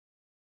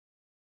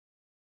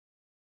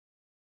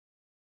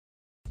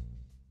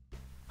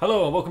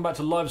Hello and welcome back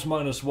to Lives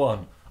Minus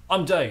One.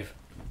 I'm Dave.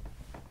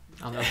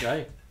 I'm not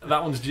Jay.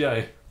 That one's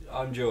Jay.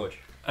 I'm George.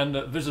 And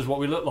this is what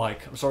we look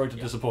like. I'm sorry to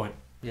disappoint.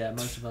 Yeah,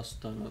 most of us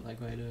don't look that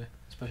great, do we?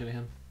 Especially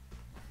him.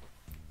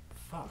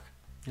 Fuck.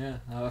 Yeah,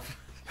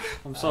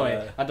 I'm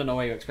sorry. I don't know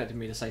why you expected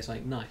me to say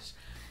something nice.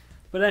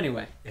 But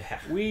anyway,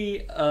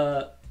 we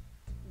are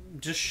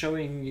just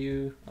showing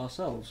you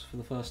ourselves for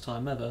the first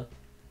time ever.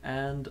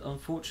 And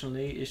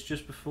unfortunately, it's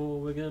just before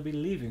we're going to be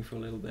leaving for a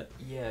little bit.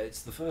 Yeah,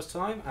 it's the first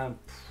time and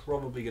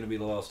probably going to be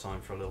the last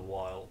time for a little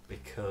while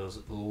because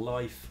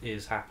life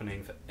is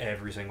happening for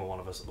every single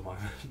one of us at the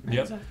moment.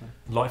 Yep. Exactly.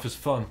 Life is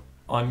fun.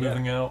 I'm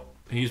moving out.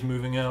 He's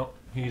moving out.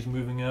 He's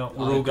moving out.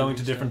 We're all going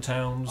to different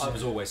towns. I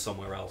was always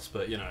somewhere else,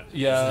 but you know.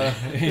 Yeah,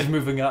 he's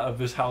moving out of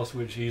this house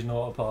which he's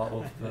not a part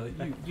of.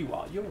 You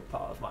are. You're a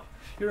part of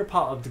You're a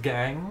part of the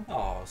gang.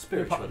 Oh, You're a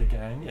spiritually. part of the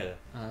gang. Yeah.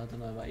 I don't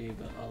know about you,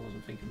 but I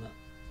wasn't thinking that.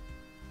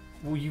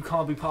 Well, you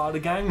can't be part of the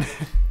gang.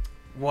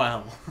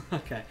 Well,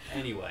 okay.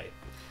 Anyway,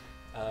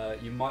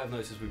 you might have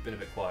noticed we've been a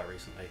bit quiet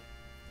recently.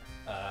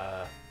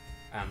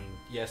 And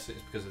yes,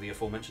 it's because of the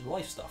aforementioned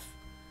life stuff.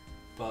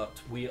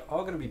 But we are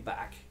going to be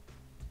back.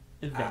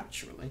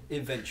 Eventually.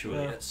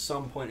 Eventually. Yeah. At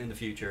some point in the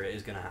future, it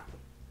is going to happen.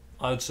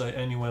 I'd say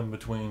anywhere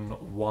between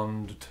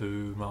 1 to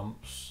 2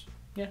 months.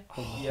 Yeah.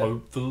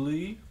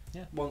 Hopefully.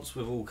 Yeah. Once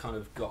we've all kind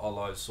of got our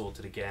lives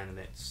sorted again and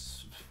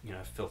it's, you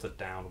know, filtered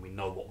down and we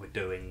know what we're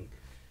doing.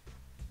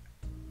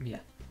 Yeah.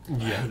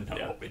 Yeah.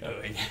 What we're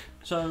doing.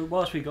 So,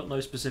 whilst we've got no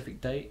specific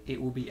date, it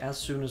will be as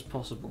soon as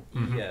possible.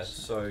 Mhm. Yeah,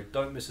 so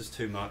don't miss us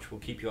too much. We'll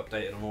keep you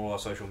updated on all our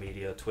social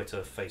media,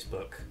 Twitter,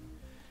 Facebook.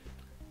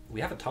 We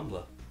have a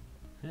Tumblr.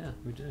 Yeah,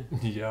 we do.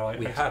 Yeah,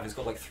 It's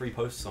got like 3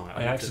 posts on it.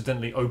 I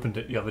accidentally opened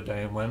it the other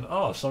day and went,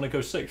 oh, Sonic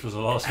 06 was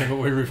the last thing that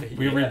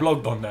we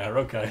reblogged on there,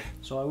 okay.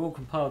 So I will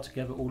compile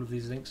together all of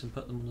these links and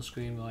put them on the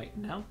screen right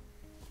now.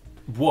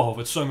 Whoa,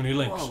 with so many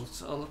links. Whoa,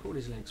 so look at all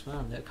these links,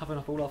 man. They're covering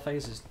up all our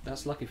faces.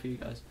 That's lucky for you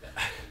guys.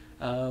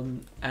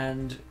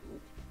 And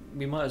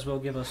we might as well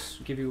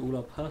give you all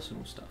our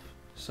personal stuff.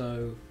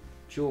 So,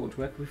 George,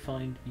 where can we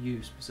find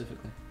you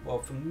specifically? Well,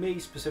 for me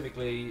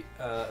specifically,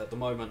 at the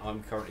moment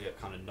I'm currently at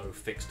kind of no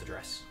fixed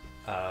address.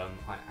 I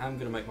am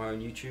going to make my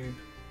own YouTube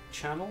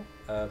channel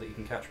that you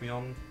can catch me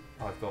on.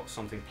 I've got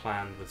something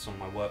planned with some of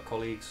my work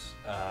colleagues,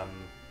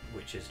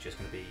 which is just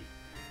going to be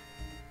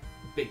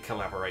big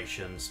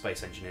collaboration,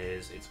 space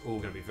engineers. It's all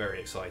going to be very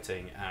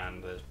exciting,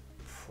 and there's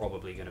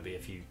probably going to be a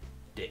few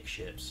dick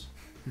ships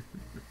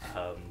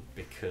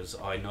because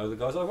I know the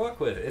guys I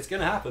work with. It's going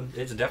to happen.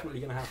 It's definitely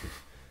going to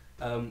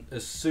happen.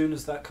 As soon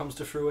as that comes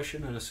to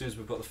fruition, and as soon as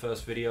we've got the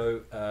first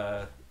video,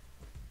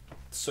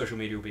 social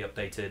media will be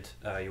updated.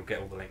 You'll get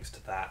all the links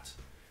to that.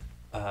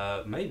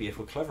 Maybe if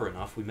we're clever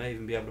enough, we may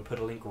even be able to put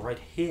a link right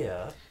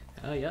here.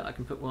 Yeah, I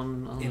can put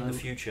one on in the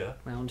future.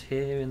 Around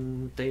here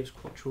in Dave's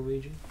Quattro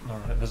region.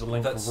 Alright, there's a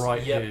link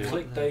right here.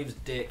 Click Dave's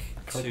dick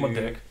Click to my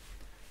dick.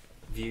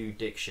 view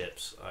dick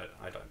ships.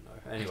 I don't know.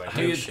 Anyway,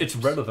 Hey, it's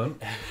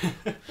relevant.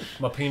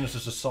 My penis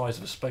is the size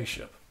of a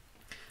spaceship.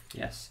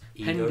 Yes.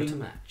 Ego to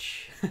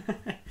match.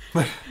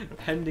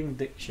 Pending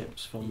dick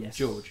ships from Yes.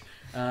 George.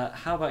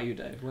 How about you,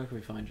 Dave? Where can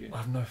we find you? I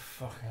have no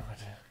fucking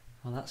idea.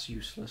 Well, that's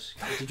useless.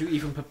 Did you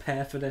even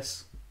prepare for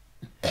this?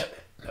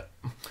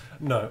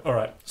 No,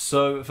 alright.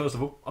 So, first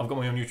of all, I've got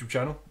my own YouTube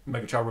channel,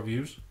 MegaChao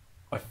Reviews.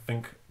 I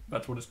think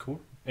that's what it's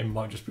called. It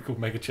might just be called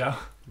MegaChao. I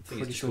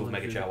think it's just called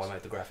MegaChao. I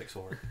made the graphics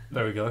for it.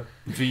 There we go.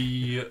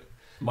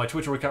 My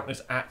Twitter account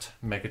is at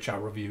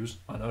MegaChao Reviews.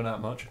 I know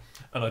that much.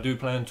 And I do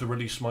plan to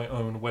release my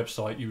own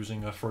website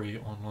using a free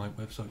online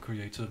website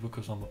creator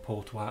because I'm a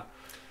poor twat.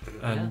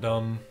 And,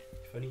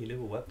 If only you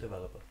knew a web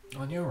developer.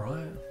 I knew,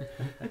 right?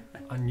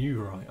 I knew,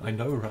 right? I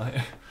know,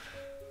 right?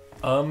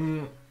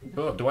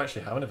 Do I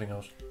actually have anything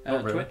else?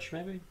 Not really. Twitch,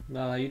 maybe?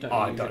 No, you don't.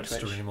 I use don't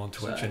Twitch, stream on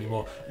Twitch so-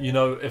 anymore. You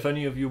know, if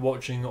any of you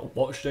watched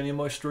any of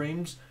my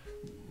streams,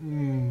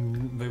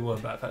 they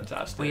weren't that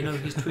fantastic. Well, you know,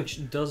 his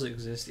Twitch does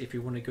exist. If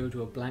you want to go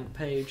to a blank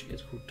page,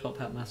 it's called Top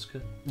Hat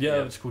Massacre.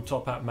 Yeah, it's called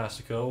Top Hat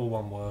Massacre, all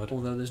one word.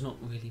 Although there's not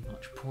really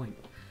much point.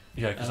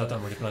 Yeah, because I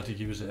don't really plan to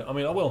use it. I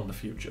mean, I will in the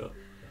future.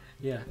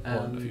 Yeah,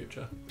 Or in the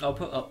future. I'll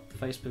put up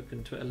Facebook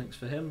and Twitter links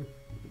for him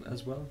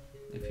as well,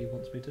 if he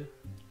wants me to.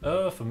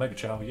 For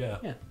MegaChao, yeah.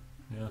 Yeah.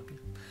 Yeah.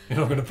 You're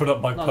not going to put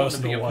up my No,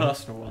 personal not one.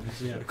 personal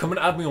ones, yeah. Come and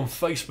add me on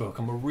Facebook.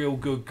 I'm a real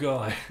good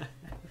guy.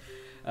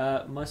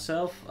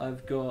 Myself,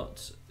 I've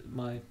got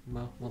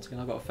once again,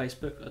 I've got a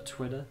Facebook, a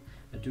Twitter.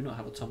 I do not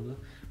have a Tumblr,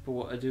 but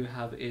what I do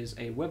have is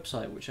a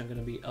website which I'm going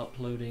to be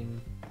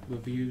uploading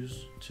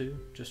reviews to,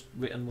 just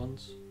written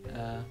ones,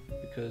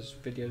 because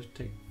videos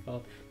take far.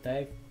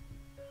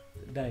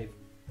 Dave.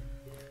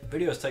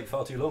 Videos take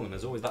far too long, and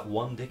there's always that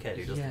one dickhead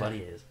who does the Yeah. bunny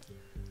ears.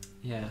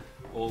 Yeah.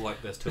 Or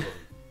like there's 2 of them.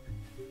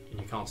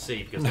 And you can't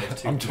see because they're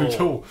too I'm too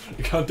tall.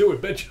 You can't do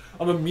it, bitch.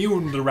 I'm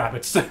immune to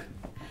rabbits. But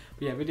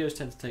yeah, videos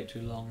tend to take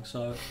too long,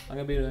 so I'm going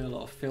to be doing a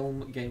lot of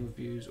film, game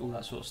reviews, all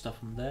that sort of stuff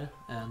on there,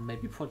 and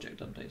maybe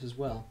project updates as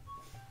well.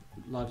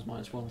 Lives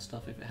Minus One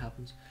stuff if it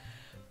happens.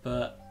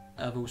 But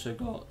I've also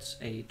got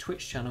a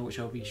Twitch channel which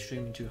I'll be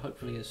streaming to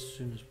hopefully as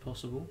soon as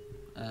possible.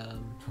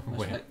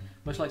 Where?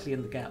 Most likely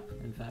in the Gap,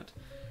 in fact.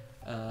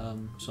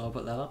 So I'll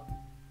put that up,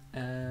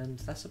 and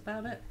that's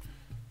about it.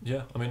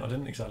 Yeah, I mean, I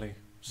didn't exactly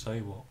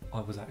say what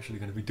I was actually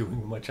going to be doing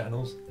with my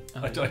channels.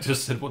 Oh, I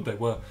just said what they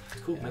were.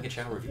 It's called Yeah.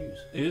 MegaChao Reviews.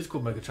 It is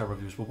called MegaChao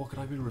Reviews, but what could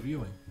I be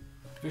reviewing?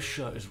 This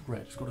shirt is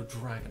red. It's got a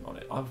dragon on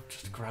it. I've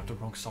just grabbed the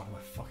wrong side of my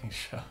fucking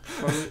shirt.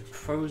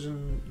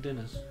 Frozen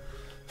dinners.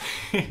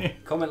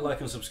 Comment,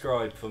 like, and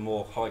subscribe for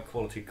more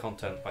high-quality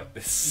content like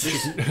this.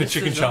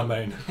 Chicken chow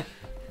mein.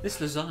 This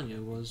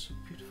lasagna was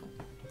beautiful.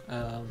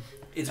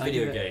 It's I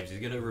video give it- games. He's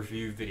going to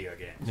review video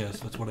games. Yes,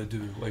 that's what I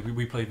do. Like,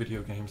 we play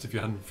video games, if you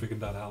hadn't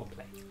figured that out.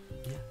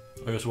 Yeah.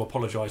 I also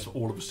apologise for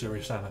all of the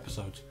Serious Sam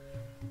episodes.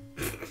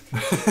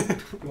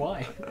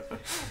 Why?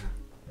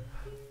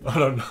 I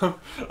don't know.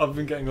 I've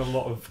been getting a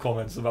lot of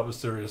comments about the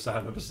Serious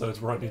Sam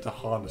episodes where I need to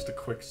harness the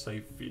quick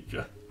save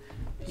feature.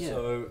 Yeah.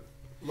 So,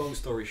 long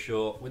story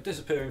short, we're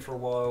disappearing for a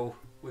while.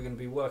 We're going to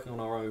be working on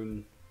our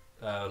own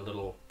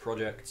little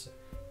projects,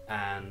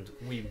 and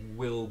we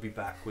will be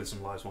back with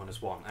some Lives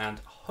Minus One. And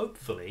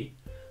hopefully,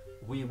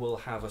 we will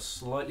have a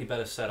slightly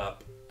better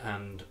setup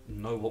and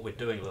know what we're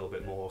doing a little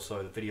bit more,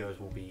 so the videos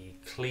will be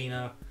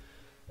cleaner,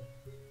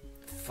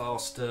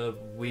 faster,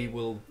 we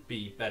will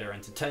be better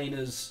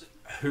entertainers.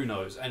 Who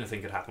knows?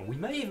 Anything could happen. We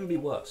may even be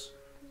worse.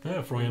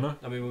 Yeah, for all you know.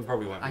 I mean, we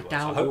probably won't be I worse.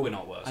 doubt I hope we'll- we're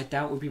not worse. I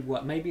doubt we'll be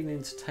maybe in the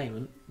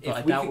entertainment, but If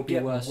I we doubt could we'll be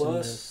get worse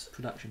worse- in the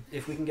production.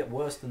 If we can get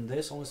worse than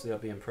this, honestly, I'd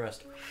be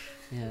impressed.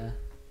 Yeah.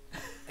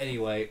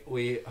 Anyway,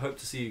 we hope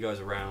to see you guys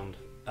around.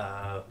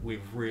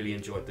 We've really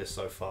enjoyed this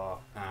so far,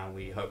 and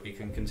we hope we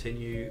can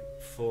continue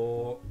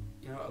for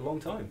a long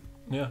time.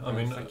 Yeah, I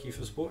mean, thank you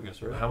for supporting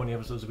us. Really. how many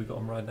episodes have we got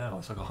on right now?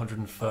 It's like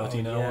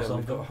 130 now yeah, or something.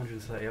 we've got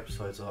 130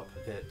 episodes up.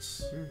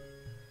 It's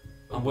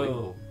Well,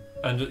 unbelievable.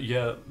 And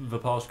yeah, the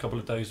past couple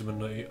of days have been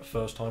the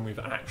first time we've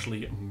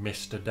actually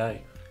missed a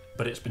day,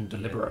 but it's been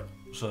deliberate.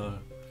 So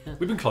Yeah.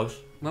 we've been close.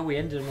 Well, we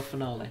ended on a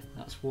finale.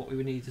 That's what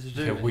we needed to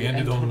do. Yeah, we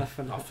ended on- a Our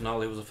finale.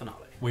 finale was a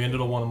finale. We ended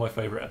on one of my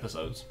favourite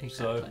episodes.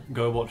 So Exactly.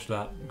 go watch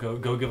that.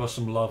 Go give us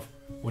some love.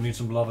 We need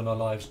some love in our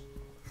lives.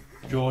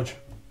 George,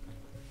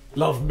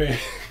 love me.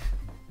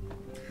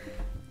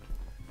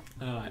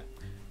 All right.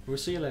 We'll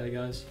see you later,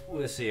 guys.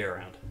 We'll see you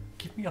around.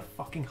 Give me a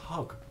fucking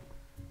hug.